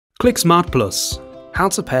Click Smart Plus. How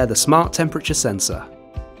to pair the smart temperature sensor.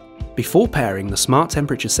 Before pairing the smart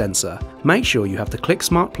temperature sensor, make sure you have the Click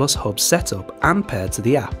Smart Plus hub set up and paired to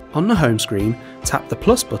the app. On the home screen, tap the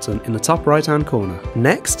plus button in the top right hand corner.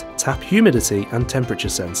 Next, tap humidity and temperature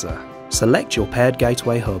sensor. Select your paired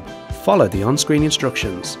gateway hub. Follow the on-screen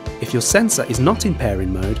instructions. If your sensor is not in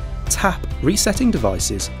pairing mode, tap resetting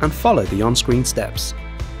devices and follow the on-screen steps.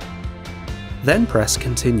 Then press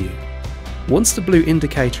continue. Once the blue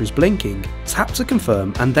indicator is blinking, tap to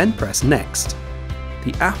confirm and then press next.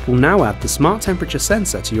 The app will now add the smart temperature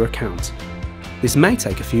sensor to your account. This may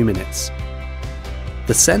take a few minutes.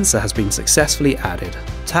 The sensor has been successfully added.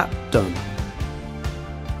 Tap Done.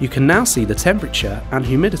 You can now see the temperature and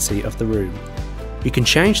humidity of the room. You can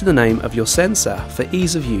change the name of your sensor for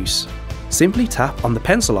ease of use. Simply tap on the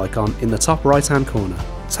pencil icon in the top right hand corner.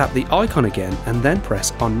 Tap the icon again and then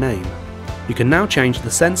press on Name. You can now change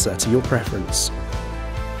the sensor to your preference.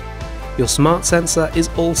 Your smart sensor is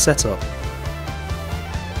all set up.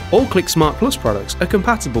 All Click Smart Plus products are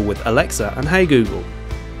compatible with Alexa and Hey Google.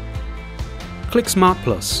 Click Smart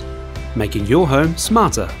Plus, making your home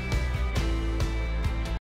smarter.